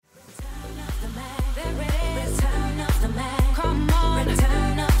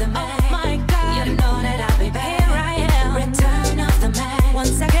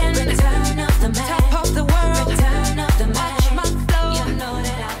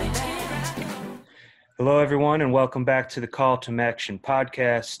Hello, everyone, and welcome back to the Call to Action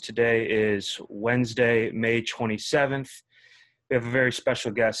podcast. Today is Wednesday, May 27th. We have a very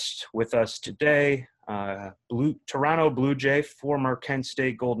special guest with us today, Toronto Blue Jay, former Kent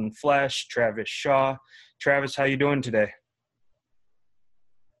State Golden Flash, Travis Shaw. Travis, how you doing today?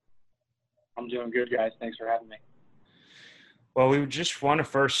 I'm doing good, guys. Thanks for having me. Well, we just want to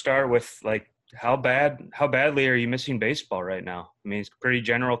first start with, how badly are you missing baseball right now? I mean, it's a pretty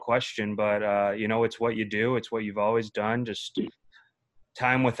general question, but it's what you do. It's what you've always done. Just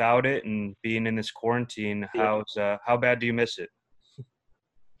time without it and being in this quarantine. How bad do you miss it?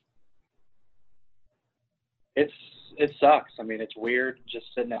 It sucks. I mean, it's weird just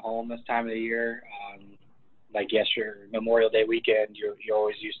sitting at home this time of the year. Like yesterday, Memorial Day weekend, you're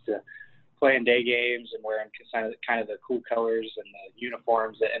always used to playing day games and wearing kind of the cool colors and the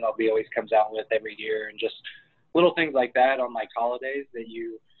uniforms that MLB always comes out with every year, and just little things like that on like holidays that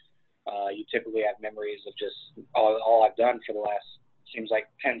you typically have memories of. Just all I've done for the last seems like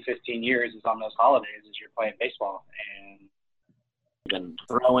 10, 15 years is on those holidays is you're playing baseball. And been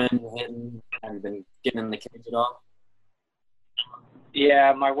throwing, hitting, and been getting in the cage at all?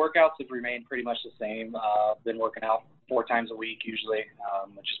 Yeah, my workouts have remained pretty much the same. Been working out 4 times a week usually,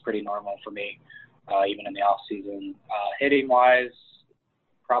 which is pretty normal for me, even in the off season. Hitting wise,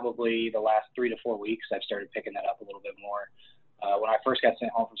 probably the last 3 to 4 weeks, I've started picking that up a little bit more. When I first got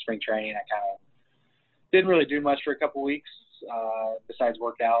sent home from spring training, I kind of didn't really do much for a couple weeks besides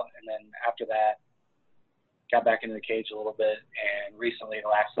work out, and then after that, got back into the cage a little bit. And recently, the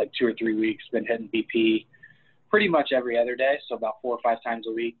last 2 or 3 weeks, been hitting BP pretty much every other day, so about 4 or 5 times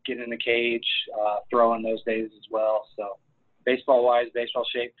a week, getting in the cage, throwing those days as well. So baseball-wise, baseball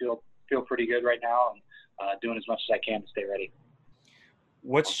shape, feel pretty good right now, and doing as much as I can to stay ready.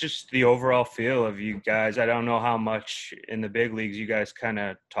 What's just the overall feel of you guys? I don't know how much in the big leagues you guys kind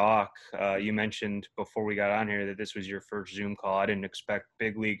of talk. You mentioned before we got on here that this was your first Zoom call. I didn't expect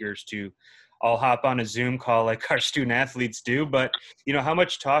big leaguers to all hop on a Zoom call like our student athletes do, but how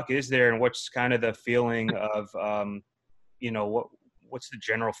much talk is there, and what's kind of the feeling of, what's the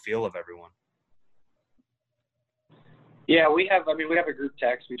general feel of everyone? Yeah, we have a group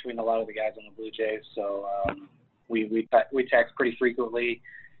text between a lot of the guys on the Blue Jays, so we text pretty frequently,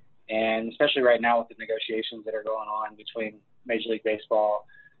 and especially right now with the negotiations that are going on between Major League Baseball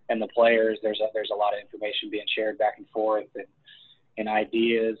and the players, there's a lot of information being shared back and forth, and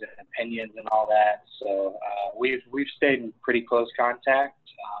ideas and opinions and all that. So we've stayed in pretty close contact.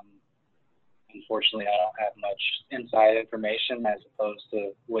 Unfortunately, I don't have much inside information as opposed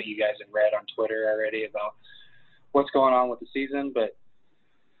to what you guys have read on Twitter already about what's going on with the season. But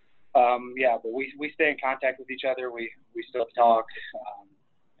but we stay in contact with each other. We still talk,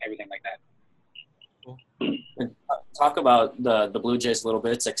 everything like that. And talk about the Blue Jays a little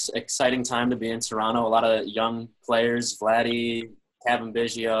bit. It's an exciting time to be in Toronto. A lot of young players, Vladdy, Kevin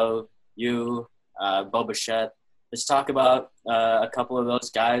Biggio, Bo Bichette. Let's talk about a couple of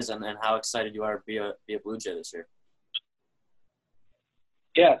those guys and how excited you are to be a Blue Jay this year.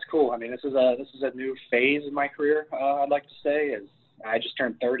 Yeah, it's cool. I mean, this is a new phase in my career. I'd like to say is I just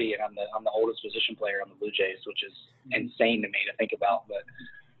turned 30 and I'm the oldest position player on the Blue Jays, which is insane to me to think about. But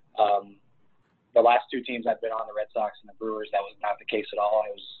the last 2 teams I've been on, the Red Sox and the Brewers, that was not the case at all.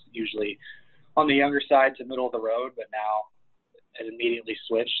 I was usually on the younger side to middle of the road, but now it immediately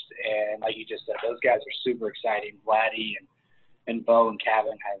switched. And like you just said, those guys are super exciting. Vladdy and Bo and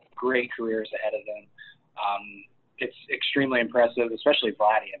Kevin have great careers ahead of them. It's extremely impressive, especially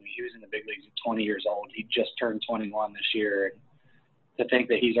Vladdy. I mean, he was in the big leagues at 20 years old. He just turned 21 this year. And to think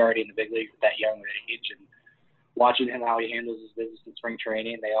that he's already in the big leagues at that young age, and watching him, how he handles his business in spring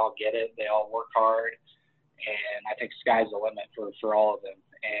training, they all get it. They all work hard. And I think sky's the limit for all of them.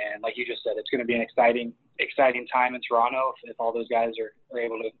 And like you just said, it's going to be an exciting time in Toronto if all those guys are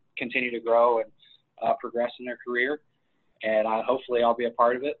able to continue to grow and progress in their career. And hopefully I'll be a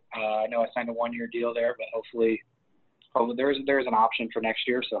part of it. I know I signed a 1-year deal there, but hopefully there is an option for next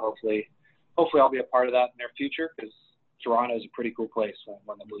year. So hopefully I'll be a part of that in their future, because Toronto is a pretty cool place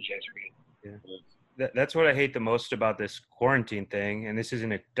when the Blue Jays are good. Yeah. That's what I hate the most about this quarantine thing. And this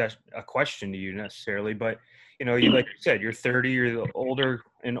isn't a question to you necessarily, but you, like you said, you're 30, you're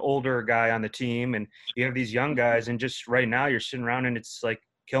an older guy on the team, and you have these young guys, and just right now you're sitting around and it's like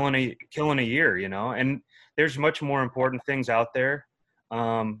killing a year, and there's much more important things out there.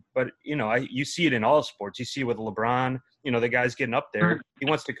 But you see it in all sports. You see it with LeBron, the guy's getting up there, he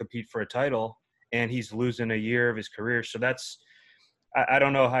wants to compete for a title, and he's losing a year of his career. So I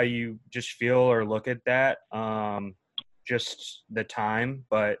don't know how you just feel or look at that. Just the time.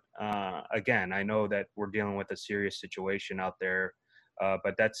 But again, I know that we're dealing with a serious situation out there,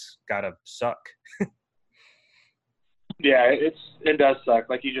 but that's gotta suck. Yeah, it does suck.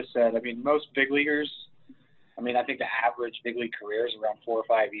 Like you just said, I mean, most big leaguers, I mean, I think the average big league career is around 4 or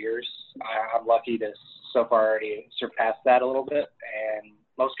 5 years. I'm lucky to so far already surpass that a little bit. And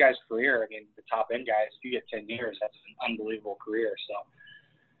most guys' career, I mean, the top end guys, if you get 10 years, that's an unbelievable career. So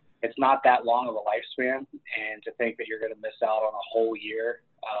it's not that long of a lifespan. And to think that you're going to miss out on a whole year,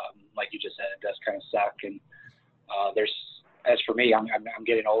 like you just said, it does kind of suck. And as for me, I'm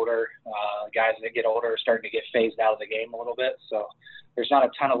getting older. Guys that get older are starting to get phased out of the game a little bit. So there's not a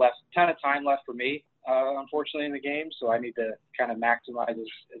ton of time left for me, unfortunately, in the game. So I need to kind of maximize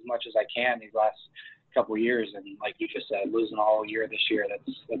as much as I can these last couple of years. And like you just said, losing a whole year this year,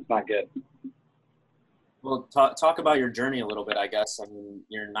 that's not good. Well, talk about your journey a little bit, I guess. I mean,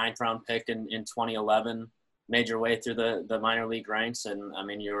 your 9th round pick in 2011, made your way through the minor league ranks. And, I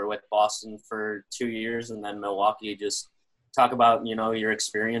mean, you were with Boston for 2 years and then Milwaukee. Just talk about, your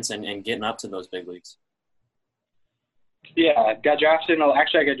experience and getting up to those big leagues. Yeah, I got drafted in 08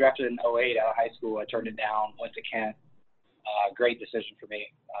 out of high school. I turned it down, went to Kent. Great decision for me.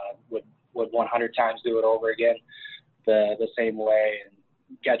 Would 100 times do it over again the same way. And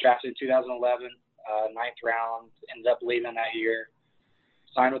got drafted in 2011, 9th round, ended up leaving that year,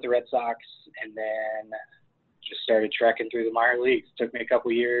 signed with the Red Sox, and then just started trekking through the minor leagues. Took me a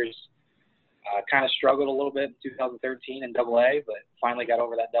couple years. Kind of struggled a little bit in 2013 in AA, but finally got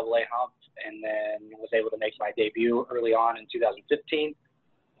over that AA hump and then was able to make my debut early on in 2015.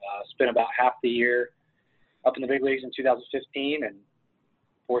 Spent about half the year up in the big leagues in 2015, and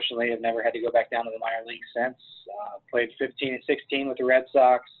fortunately have never had to go back down to the minor leagues since. Played 15 and 16 with the Red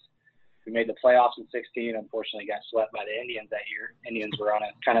Sox. We made the playoffs in 16. Unfortunately, got swept by the Indians that year. Indians were on a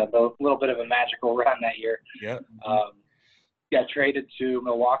kind of a little bit of a magical run that year. Yeah. Got traded to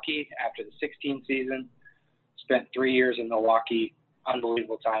Milwaukee after the 16 season. Spent 3 years in Milwaukee.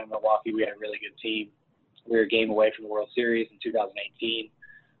 Unbelievable time in Milwaukee. We had a really good team. We were a game away from the World Series in 2018.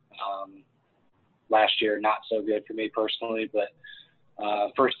 Last year, not so good for me personally, but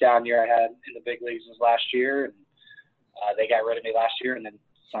first down year I had in the big leagues was last year, and they got rid of me last year and then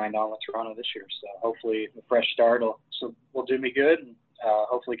signed on with Toronto this year. So hopefully a fresh start will do me good, and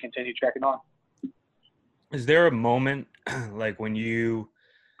hopefully continue trekking on. Is there a moment like when you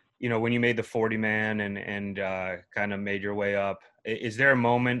made the 40 man and kind of made your way up, is there a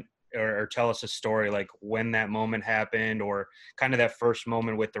moment or tell us a story like when that moment happened or kind of that first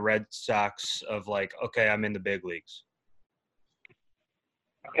moment with the Red Sox of like, okay, I'm in the big leagues?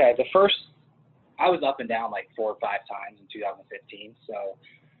 Okay. I was up and down like 4 or 5 times in 2015. So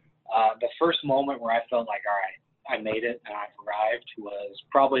the first moment where I felt like, all right, I made it and I've arrived was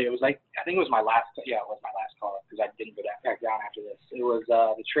probably, I think it was my last call up because I didn't go back down after this. It was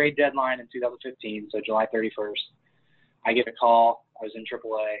the trade deadline in 2015, so July 31st. I get a call. I was in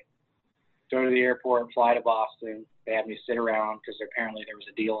AAA. Go to the airport, fly to Boston. They had me sit around because apparently there was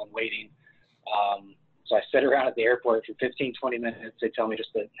a deal in waiting. So I sit around at the airport for 15, 20 minutes. They tell me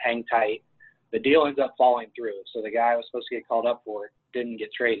just to hang tight. The deal ends up falling through. So the guy I was supposed to get called up for didn't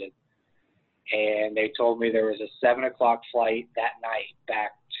get traded. And they told me there was a 7 o'clock flight that night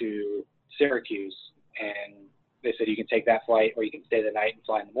back to Syracuse. And they said, you can take that flight or you can stay the night and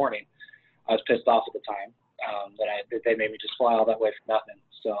fly in the morning. I was pissed off at the time that they made me just fly all that way for nothing.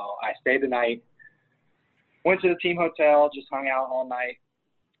 So I stayed the night, went to the team hotel, just hung out all night,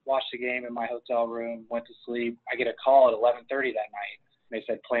 watched the game in my hotel room, went to sleep. I get a call at 11:30 that night. They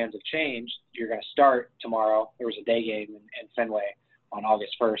said, plans have changed. You're going to start tomorrow. There was a day game in Fenway on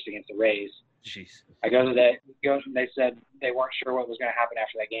August 1st against the Rays. Jeez. I go and they said they weren't sure what was going to happen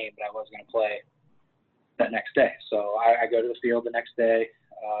after that game, but I was going to play that next day. So I go to the field the next day.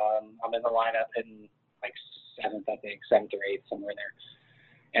 I'm in the lineup hitting like 7th or 8th, somewhere there.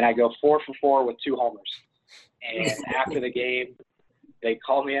 And I go 4 for 4 with 2 homers. And after the game, they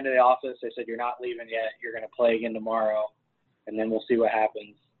called me into the office. They said, you're not leaving yet. You're going to play again tomorrow, and then we'll see what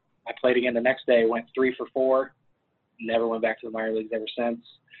happens. I played again the next day, went 3 for 4, never went back to the minor leagues ever since,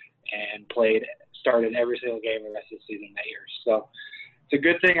 and started every single game the rest of the season that year. So it's a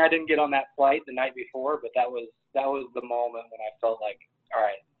good thing I didn't get on that flight the night before, but that was the moment when I felt like, all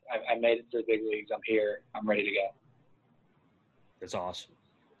right, I made it to the big leagues. I'm here. I'm ready to go. That's awesome.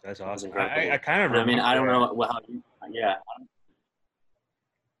 That's awesome. I kind of. I mean, I don't know how. Yeah.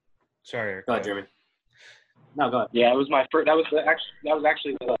 Sorry. Go ahead, Jeremy. No, go ahead. Yeah, it was my first. That was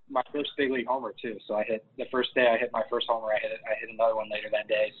actually my first big league homer too. So I hit the first day. I hit my first homer. I hit another one later that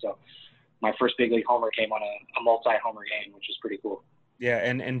day. So my first big league homer came on a multi-homer game, which is pretty cool. Yeah,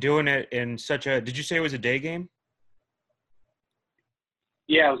 and doing it in such a. Did you say it was a day game?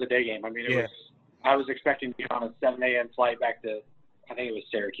 Yeah, it was a day game. I mean, I was expecting to be on a 7 a.m. flight back to I think it was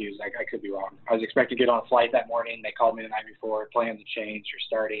Syracuse. I could be wrong. I was expected to get on a flight that morning. They called me the night before. Plans have changed. You're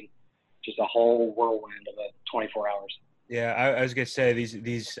starting. Just a whole whirlwind of 24 hours. Yeah, I was gonna say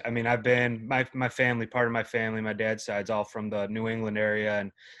these. I mean, I've been my family, part of my family, my dad's side's all from the New England area,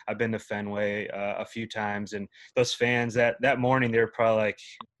 and I've been to Fenway a few times. And those fans that morning, they were probably like,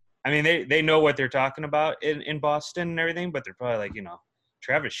 I mean, they know what they're talking about in Boston and everything, but they're probably like,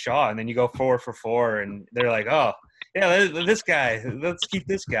 Travis Shaw, and then you go 4 for 4, and they're like, oh yeah, this guy, let's keep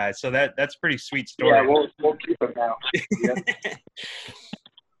this guy. So that's pretty sweet story. Yeah, we'll keep him now. Yep.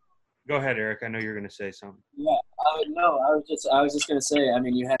 Go ahead, Eric. I know you're going to say something. Yeah, I was just going to say, I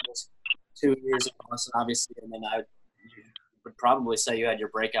mean, you had those 2 years in Boston, obviously, and then I would probably say you had your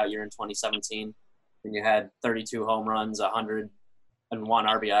breakout year in 2017, and you had 32 home runs, 101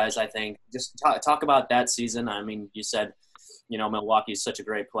 RBIs, I think. Just talk about that season. I mean, you said, Milwaukee is such a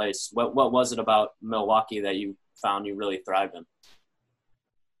great place. What was it about Milwaukee that you found you really thrived in?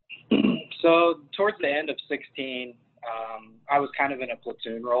 So towards the end of 16, I was kind of in a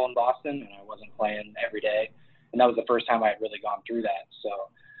platoon role in Boston, and I wasn't playing every day. And that was the first time I had really gone through that. So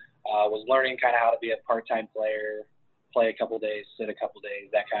I was learning kind of how to be a part-time player, play a couple days, sit a couple days,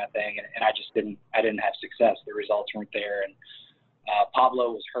 that kind of thing. And I just didn't have success. The results weren't there. And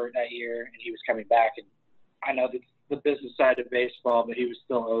Pablo was hurt that year, and he was coming back. And I know that the business side of baseball, but he was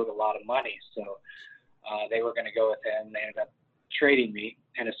still owed a lot of money. So they were going to go with him. They ended up trading me.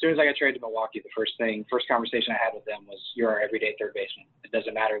 And as soon as I got traded to Milwaukee, the first conversation I had with them was, you're our everyday third baseman. It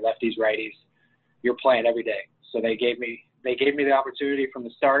doesn't matter, lefties, righties, you're playing every day. So they gave me the opportunity from the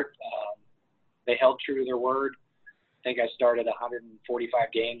start. They held true to their word. I think I started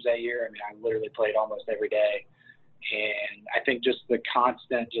 145 games that year. I mean, I literally played almost every day. And I think just the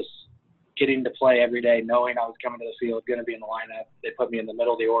constant, just getting to play every day, knowing I was coming to the field, going to be in the lineup. They put me in the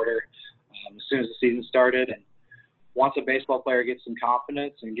middle of the order as soon as the season started. And once a baseball player gets some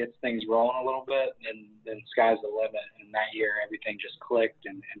confidence and gets things rolling a little bit, then sky's the limit. And that year, everything just clicked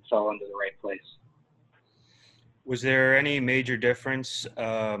and fell into the right place. Was there any major difference,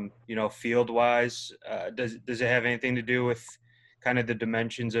 field-wise? Does it have anything to do with kind of the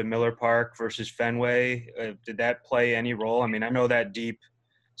dimensions of Miller Park versus Fenway? Did that play any role? I mean, I know that deep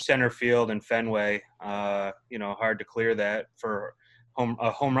center field in Fenway, hard to clear that for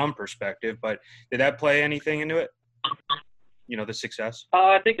a home run perspective, but did that play anything into it? The success?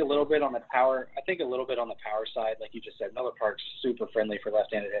 I think a little bit on the power. I think a little bit on the power side, like you just said. Miller Park's super friendly for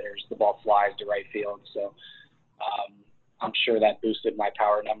left-handed hitters. The ball flies to right field, so I'm sure that boosted my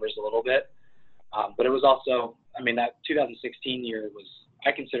power numbers a little bit. But it was also, I mean, that 2016 year was,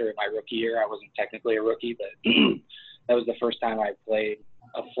 I consider it my rookie year. I wasn't technically a rookie, but that was the first time I played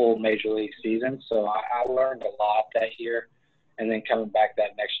a full major league season. So I learned a lot that year, and then coming back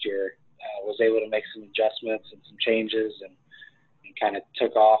that next year, was able to make some adjustments and some changes, and kind of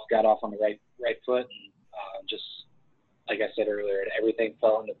got off on the right foot, and just like I said earlier, everything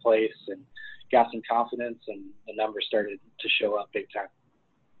fell into place and got some confidence, and the numbers started to show up big time.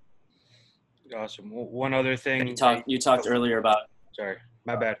 Awesome. One other thing. You talked earlier about. Sorry,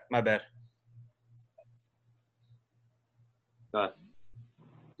 my bad. Go ahead.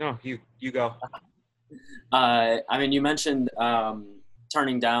 No, you go. I mean, you mentioned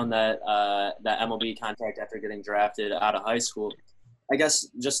turning down that MLB contract after getting drafted out of high school. I guess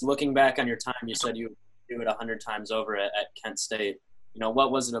just looking back on your time, you said you do it 100 times over at Kent State.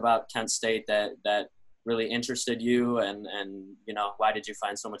 What was it about Kent State that really interested you, and why did you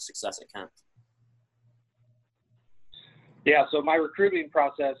find so much success at Kent? Yeah, so my recruiting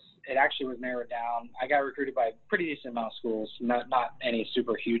process, it actually was narrowed down. I got recruited by a pretty decent amount of schools, not any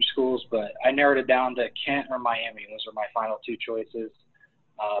super huge schools, but I narrowed it down to Kent or Miami. Those were my final two choices,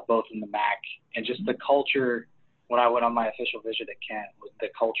 both in the MAC. And just the culture, when I went on my official visit at Kent, the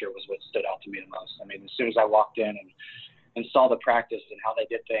culture was what stood out to me the most. I mean, as soon as I walked in and saw the practice and how they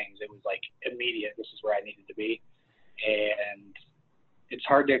did things, it was like immediate, this is where I needed to be. And it's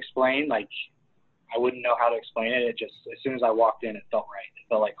hard to explain, like, I wouldn't know how to explain it. It just, as soon as I walked in, it felt right. It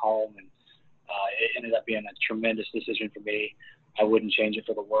felt like home, and it ended up being a tremendous decision for me. I wouldn't change it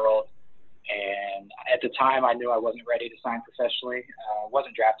for the world. And at the time, I knew I wasn't ready to sign professionally. I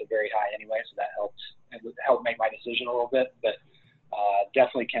wasn't drafted very high anyway, so that helped. It helped make my decision a little bit. But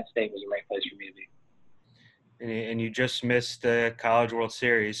definitely Kent State was the right place for me to be. And you just missed the College World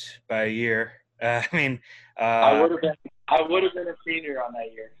Series by a year. I would have been a senior on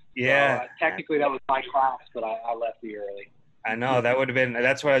that year. Yeah. So, technically, that was my class, but I left the year early. I know that would have been.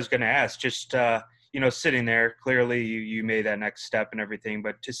 That's what I was going to ask. Just sitting there, clearly you made that next step and everything.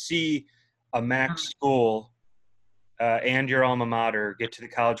 But to see a MAC school and your alma mater get to the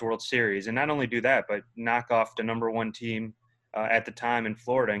College World Series, and not only do that, but knock off the number one team at the time in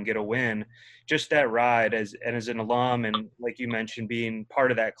Florida and get a win. Just that ride as an alum and, like you mentioned, being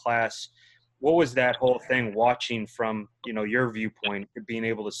part of that class. What was that whole thing watching from, your viewpoint, being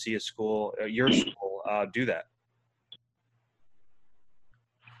able to see a school, your school, do that?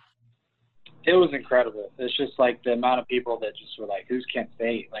 It was incredible. It's just like the amount of people that just were like, who's Kent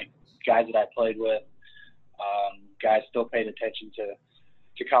State? Like guys that I played with, guys still paid attention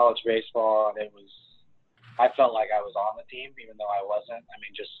to college baseball. And I felt like I was on the team, even though I wasn't. I mean,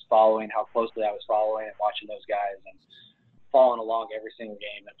 just following how closely I was following and watching those guys and following along every single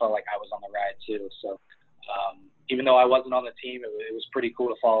game, it felt like I was on the ride too. So even though I wasn't on the team, it was pretty cool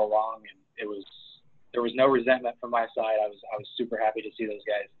to follow along, and there was no resentment from my side. I was super happy to see those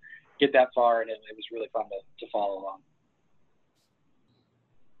guys get that far, and it was really fun to follow along.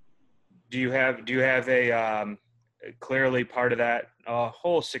 Do you have a clearly part of that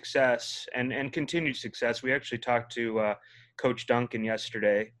whole success and continued success? We actually talked to Coach Duncan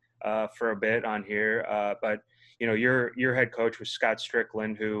yesterday for a bit on here, but your head coach was Scott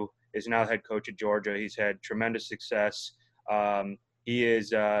Strickland, who is now head coach at Georgia. He's had tremendous success. He is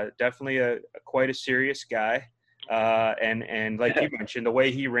definitely quite a serious guy, and like you mentioned, the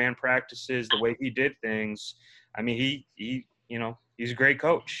way he ran practices, the way he did things. I mean, he's a great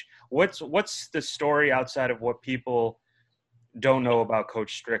coach. What's the story outside of what people don't know about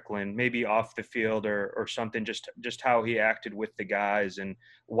Coach Strickland, maybe off the field or something, just how he acted with the guys and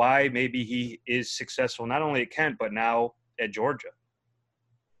why maybe he is successful, not only at Kent, but now at Georgia?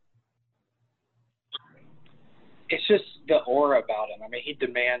 It's just the aura about him. I mean, he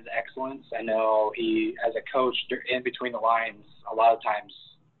demands excellence. I know he, as a coach, in between the lines, a lot of times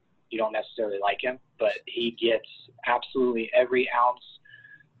you don't necessarily like him, but he gets absolutely every ounce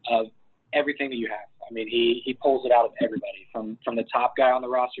of everything that you have. I mean, he pulls it out of everybody, from the top guy on the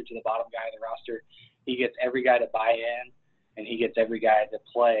roster to the bottom guy on the roster. He gets every guy to buy in, and he gets every guy to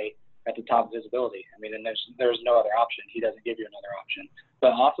play at the top of his ability. I mean, and there's no other option. He doesn't give you another option.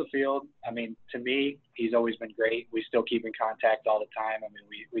 But off the field, I mean, to me, he's always been great. We still keep in contact all the time. I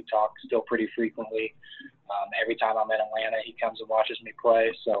mean, we talk still pretty frequently. Every time I'm in Atlanta, he comes and watches me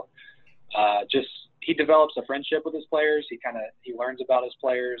play. So he develops a friendship with his players. He learns about his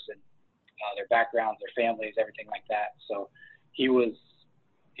players and their backgrounds, their families, everything like that. So he was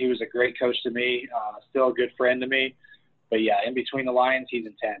a great coach to me, still a good friend to me. But yeah, in between the lines, he's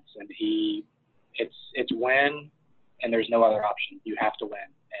intense, and it's win, and there's no other option. You have to win,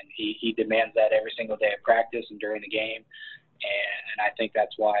 and he demands that every single day of practice and during the game. And I think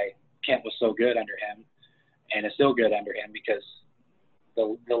that's why Kent was so good under him, and is still good under him, because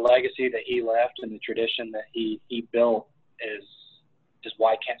the legacy that he left and the tradition that he built is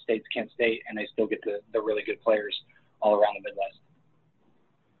why Kent State's Kent State, and they still get the really good players all around the Midwest.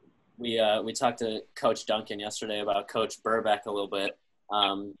 We talked to Coach Duncan yesterday about Coach Burbeck a little bit.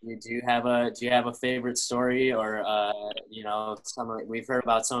 Do you have a favorite story, or we've heard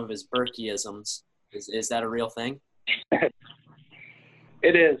about some of his Berkeyisms? Is that a real thing?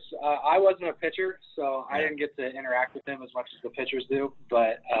 It is. I wasn't a pitcher, so I didn't get to interact with him as much as the pitchers do.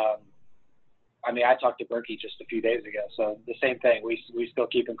 But I mean, I talked to Berkey just a few days ago, so the same thing. We still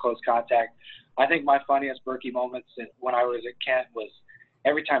keep in close contact. I think my funniest Berkey moments when I was at Kent was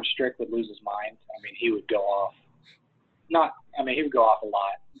every time Strick would lose his mind. I mean, he would go off. He would go off a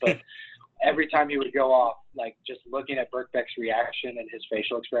lot, but every time he would go off, like, just looking at Birkbeck's reaction and his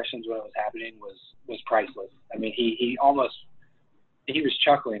facial expressions when it was happening was priceless. I mean, he was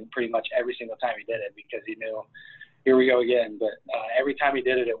chuckling pretty much every single time he did it, because he knew, here we go again. But every time he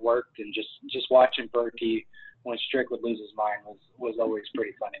did it, it worked. And just watching Berkey when Strick would lose his mind was always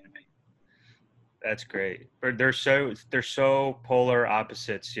pretty funny to me. That's great. They're so polar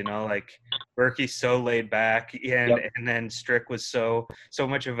opposites, like Berkey's so laid back, and then Strick was so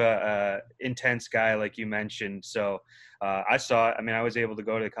much of a intense guy, like you mentioned. So I was able to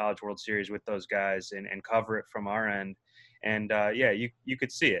go to the College World Series with those guys and cover it from our end. And you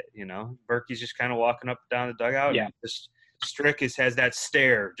could see it, Berkey's just kind of walking up and down the dugout. Yeah. And just Strick has that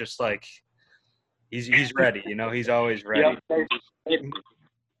stare, just like he's ready, he's always ready. Yeah,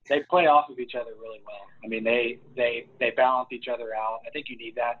 they play off of each other really well. I mean, they balance each other out. I think you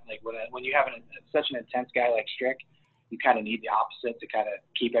need that. Like when you have such an intense guy like Strick, you kind of need the opposite to kind of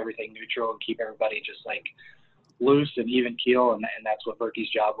keep everything neutral and keep everybody just like loose and even keel. And that's what Berkey's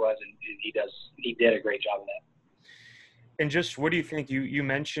job was, and he did a great job of that. And just what do you think? You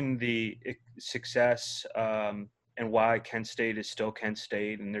mentioned the success and why Kent State is still Kent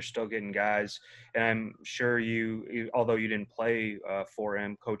State, and they're still getting guys. And I'm sure although you didn't play for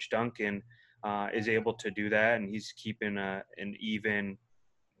him, Coach Duncan is able to do that, and he's keeping an even.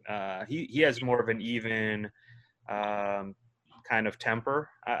 He has more of an even kind of temper,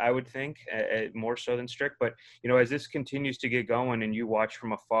 I would think, more so than Strick. But, as this continues to get going and you watch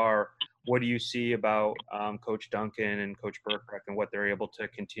from afar, what do you see about Coach Duncan and Coach Burkhardt and what they're able to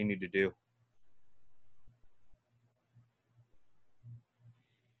continue to do?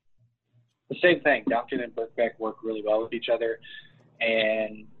 The same thing. Duncan and Burkhardt work really well with each other.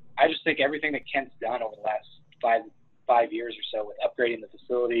 And I just think everything that Kent's done over the last five years or so with upgrading the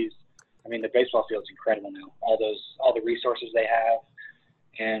facilities, I mean, the baseball field's incredible now. All the resources they have.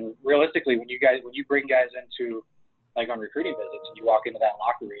 And realistically, when you bring guys into, like on recruiting visits, and you walk into that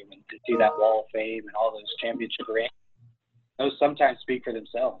locker room and to see that wall of fame and all those championship rings, those sometimes speak for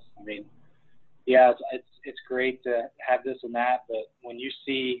themselves. I mean, yeah, it's great to have this and that, but when you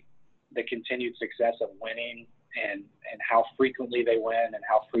see the continued success of winning and how frequently they win and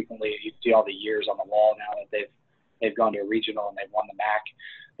how frequently you see all the years on the wall now that they've gone to a regional and they've won the MAC,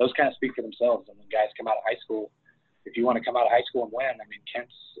 those kind of speak for themselves. And when guys come out of high school, if you want to come out of high school and win, I mean,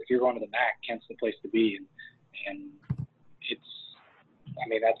 if you're going to the MAC, Kent's the place to be. And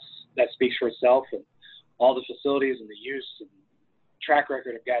that speaks for itself, and all the facilities and the use and track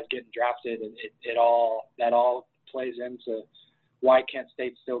record of guys getting drafted, and that all plays into why Kent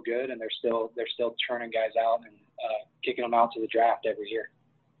State's still good, and they're still churning guys out and kicking them out to the draft every year.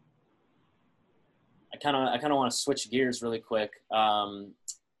 I kind of want to switch gears really quick.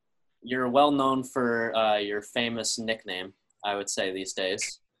 You're well known for your famous nickname, I would say these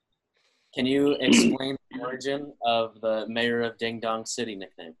days. Can you explain the origin of the Mayor of Ding Dong City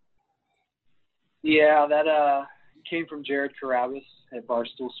nickname? Yeah, that came from Jared Carabas at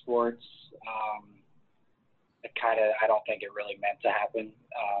Barstool Sports. I don't think it really meant to happen.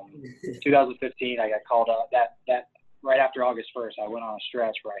 2015, I got called up. That right after August 1st, I went on a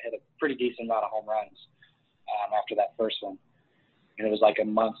stretch where I hit a pretty decent amount of home runs after that first one. And it was like a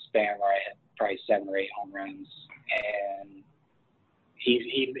month span where I hit probably 7 or 8 home runs. And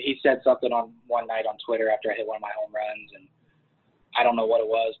he said something on one night on Twitter after I hit one of my home runs, and I don't know what it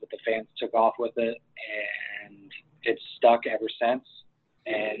was, but the fans took off with it, and it's stuck ever since.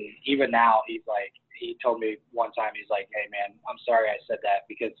 And even now, he told me one time, he's like, "Hey man, I'm sorry I said that,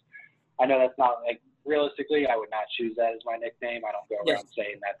 because I know that's not, like, realistically, I would not choose that as my nickname. I don't go around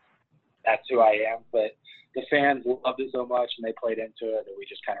saying that's who I am, but the fans loved it so much and they played into it that we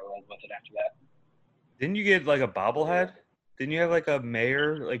just kind of rolled with it after that." Didn't you get like a bobblehead? Didn't you have like a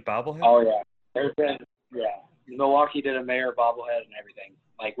Mayor like bobblehead? Oh yeah, Milwaukee did a Mayor bobblehead and everything.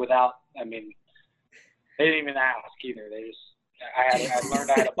 Like they didn't even ask either. They just I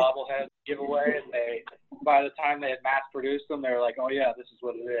learned I had a bobblehead giveaway, and by the time they had mass produced them, they were like, "Oh yeah, this is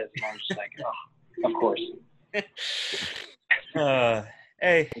what it is." And I was just like, "Oh, of course."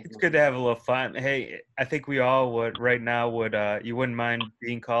 Hey, it's good to have a little fun. Hey, I think we all would right now you wouldn't mind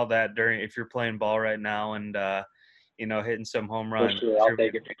being called that if you're playing ball right now and hitting some home runs. For sure, I'll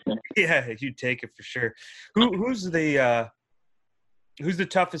take it. Yeah, you'd take it for sure. Who's the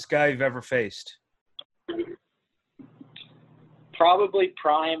toughest guy you've ever faced? Probably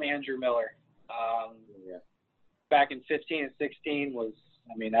prime Andrew Miller. Back in 15 and 16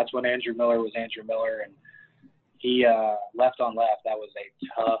 that's when Andrew Miller was Andrew Miller, and he left on left. That was a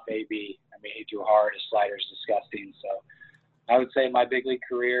tough AB. He threw hard. His slider's disgusting. So I would say my big league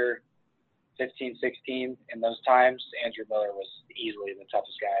career, 15, 16, in those times, Andrew Miller was easily the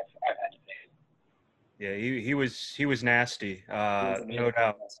toughest guy I've had to face. Yeah, he was nasty, no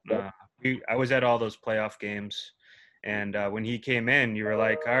doubt. I was at all those playoff games, and when he came in, you were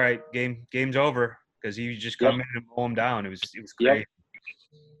like, "All right, game's over," because he just come in and mow him down. It was great.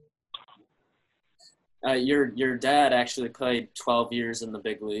 Your dad actually played 12 years in the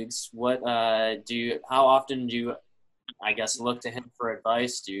big leagues. How often do you, I guess, look to him for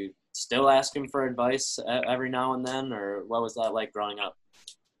advice? Do you still ask him for advice every now and then, or what was that like growing up?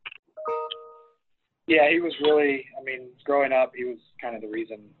 Yeah, he was really, growing up, he was kind of the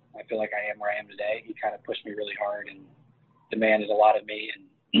reason I feel like I am where I am today. He kind of pushed me really hard and demanded a lot of me. And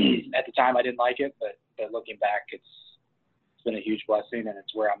at the time, I didn't like it, but looking back, it's been a huge blessing, and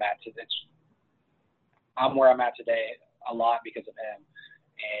it's where I'm at today. I'm where I'm at today a lot because of him.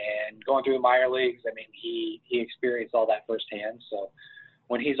 And going through the minor leagues, he experienced all that firsthand. So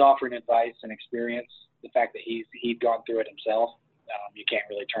when he's offering advice and experience, the fact that he'd gone through it himself, you can't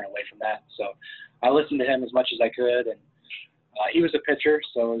really turn away from that. So I listened to him as much as I could, and he was a pitcher,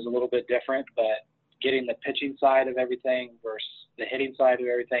 so it was a little bit different, but getting the pitching side of everything versus the hitting side of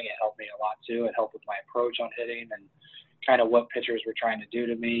everything, it helped me a lot too. It helped with my approach on hitting and kind of what pitchers were trying to do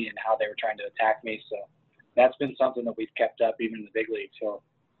to me and how they were trying to attack me. So that's been something that we've kept up even in the big leagues. So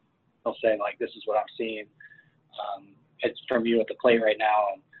he'll say, like, "This is what I'm seeing. It's from you at the plate right now."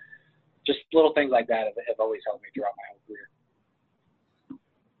 And just little things like that have always helped me throughout my whole career.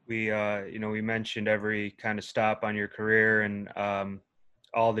 we mentioned every kind of stop on your career and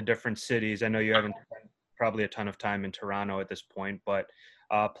all the different cities. I know you haven't spent probably a ton of time in Toronto at this point, but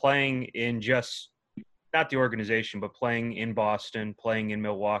playing in just not the organization, but playing in Boston, playing in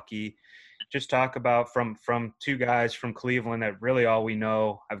Milwaukee. Just talk about from two guys from Cleveland that really all we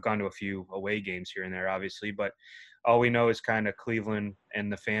know. I've gone to a few away games here and there, obviously, but all we know is kind of Cleveland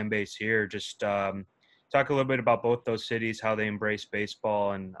and the fan base here. Just talk a little bit about both those cities, how they embrace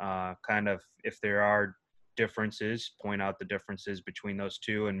baseball, and kind of if there are differences, point out the differences between those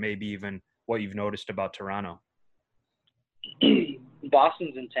two, and maybe even what you've noticed about Toronto.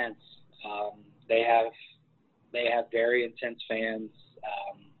 Boston's intense. They have very intense fans.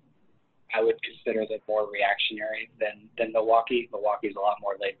 I would consider them more reactionary than Milwaukee. Milwaukee's a lot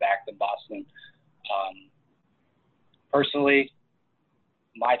more laid back than Boston. Personally,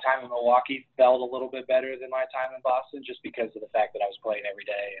 my time in Milwaukee felt a little bit better than my time in Boston, just because of the fact that I was playing every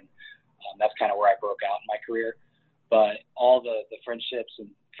day, and that's kind of where I broke out in my career. But all the friendships, and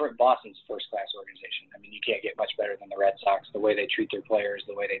Boston's a first-class organization. I mean, you can't get much better than the Red Sox. The way they treat their players,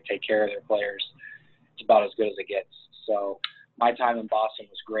 the way they take care of their players, it's about as good as it gets. So my time in Boston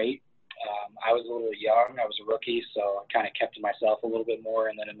was great. I was a little young. I was a rookie, so I kind of kept to myself a little bit more.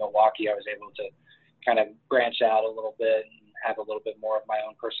 And then in Milwaukee, I was able to kind of branch out a little bit and have a little bit more of my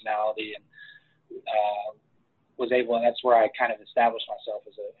own personality, and was able. That's where I kind of established myself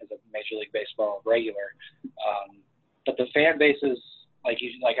as a Major League Baseball regular. But the fan bases,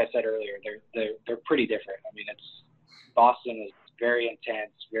 like I said earlier, they're pretty different. I mean, Boston is very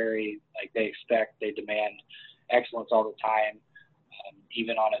intense, very they demand excellence all the time.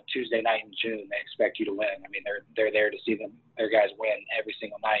 Even on a Tuesday night in June, they expect you to win. I mean, they're there to see their guys win every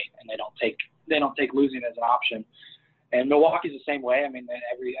single night, and they don't take losing as an option. And Milwaukee's the same way. I mean,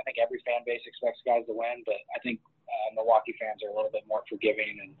 I think every fan base expects guys to win, but I think Milwaukee fans are a little bit more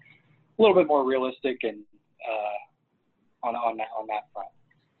forgiving and a little bit more realistic, and on that front.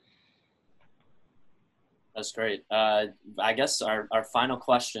 That's great. I guess our final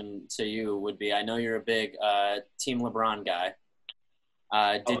question to you would be: I know you're a big Team LeBron guy.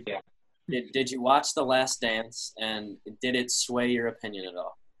 Did you watch The Last Dance, and did it sway your opinion at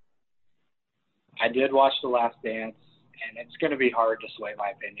all? I did watch The Last Dance, and it's going to be hard to sway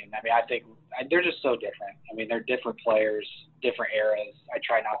my opinion. I mean, I think they're just so different. I mean, they're different players, different eras. I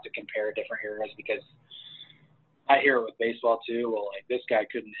try not to compare different eras, because I hear it with baseball too. Well, this guy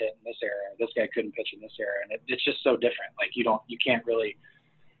couldn't hit in this era, this guy couldn't pitch in this era, and it's just so different. You can't really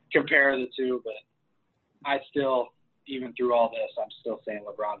compare the two. But I still, even through all this, I'm still saying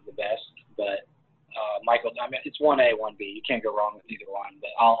LeBron's the best. But Michael, I mean, it's 1A, 1B. You can't go wrong with either one.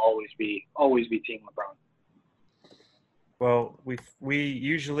 But I'll always be Team LeBron. Well, we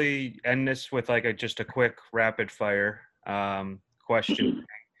usually end this with just a quick rapid fire question.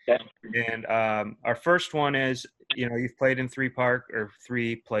 And our first one is, you've played in three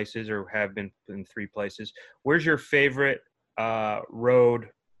places, or have been in three places. Where's your favorite road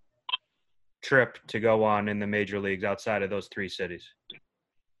trip to go on in the major leagues outside of those three cities?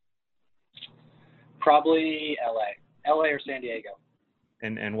 Probably LA or San Diego.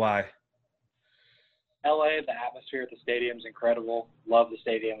 And why? LA, the atmosphere at the stadium's incredible. Love the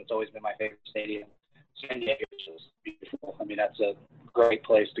stadium. It's always been my favorite stadium. San Diego is just beautiful. I mean, that's a great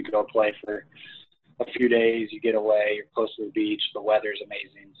place to go play for a few days. You get away. You're close to the beach. The weather's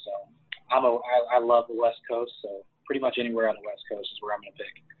amazing. So I love the West Coast. So pretty much anywhere on the West Coast is where I'm going to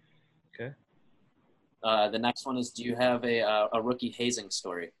pick. Okay. The next one is: do you have a rookie hazing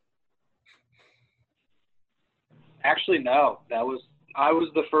story? Actually, no. I was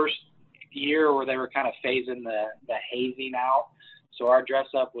the first year where they were kind of phasing the hazing out. So our dress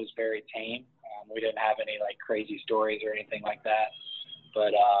up was very tame. We didn't have any crazy stories or anything like that.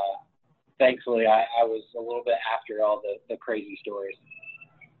 But thankfully, I was a little bit after all the crazy stories.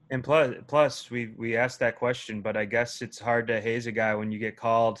 And plus, we asked that question, but I guess it's hard to haze a guy when you get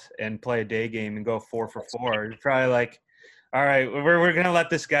called and play a day game and go 4 for 4. You're probably all right, we're gonna let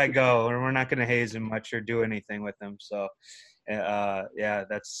this guy go, and we're not gonna haze him much or do anything with him. So,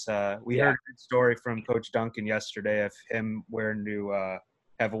 that's we heard a good story from Coach Duncan yesterday of him wear a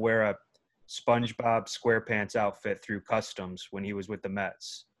SpongeBob SquarePants outfit through customs when he was with the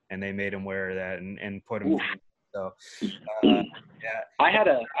Mets, and they made him wear that and put him. So, I had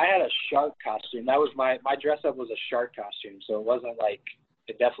a shark costume. That was my dress up was a shark costume, so it wasn't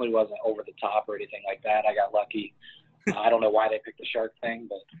it definitely wasn't over the top or anything like that. I got lucky. I don't know why they picked the shark thing,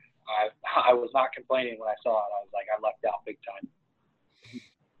 but I was not complaining when I saw it. I was I lucked out big time.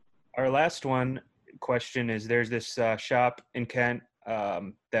 Our last question is: there's this shop in Kent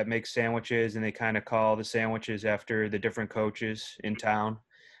that makes sandwiches, and they kind of call the sandwiches after the different coaches in town.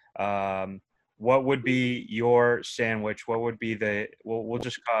 What would be your sandwich? What would be we'll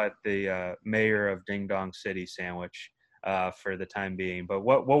just call it the mayor of Ding Dong City sandwich for the time being. But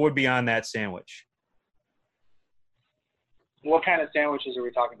what would be on that sandwich? What kind of sandwiches are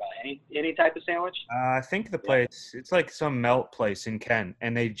we talking about? Any type of sandwich? I think the place, it's like some melt place in Kent,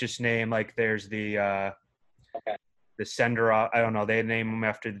 and they just name, like, there's the sender. I don't know. They name them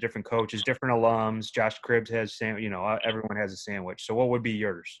after the different coaches, different alums. Josh Cribbs has everyone has a sandwich. So what would be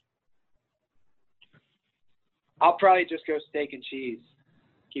yours? I'll probably just go steak and cheese.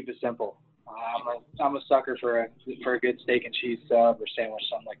 Keep it simple. I'm a sucker for a good steak and cheese sub or sandwich,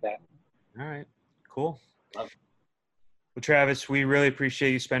 something like that. All right, cool. Well, Travis, we really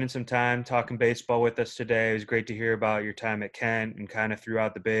appreciate you spending some time talking baseball with us today. It was great to hear about your time at Kent and kind of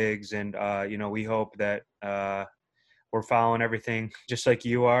throughout the bigs. And, we hope that we're following everything just like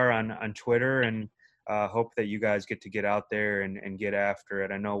you are on Twitter, and hope that you guys get out there and get after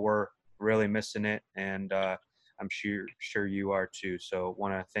it. I know we're really missing it, and I'm sure you are too. So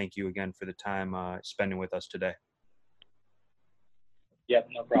want to thank you again for the time spending with us today. Yep,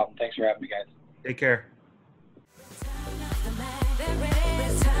 no problem. Thanks for having me, guys. Take care.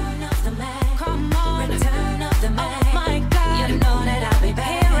 The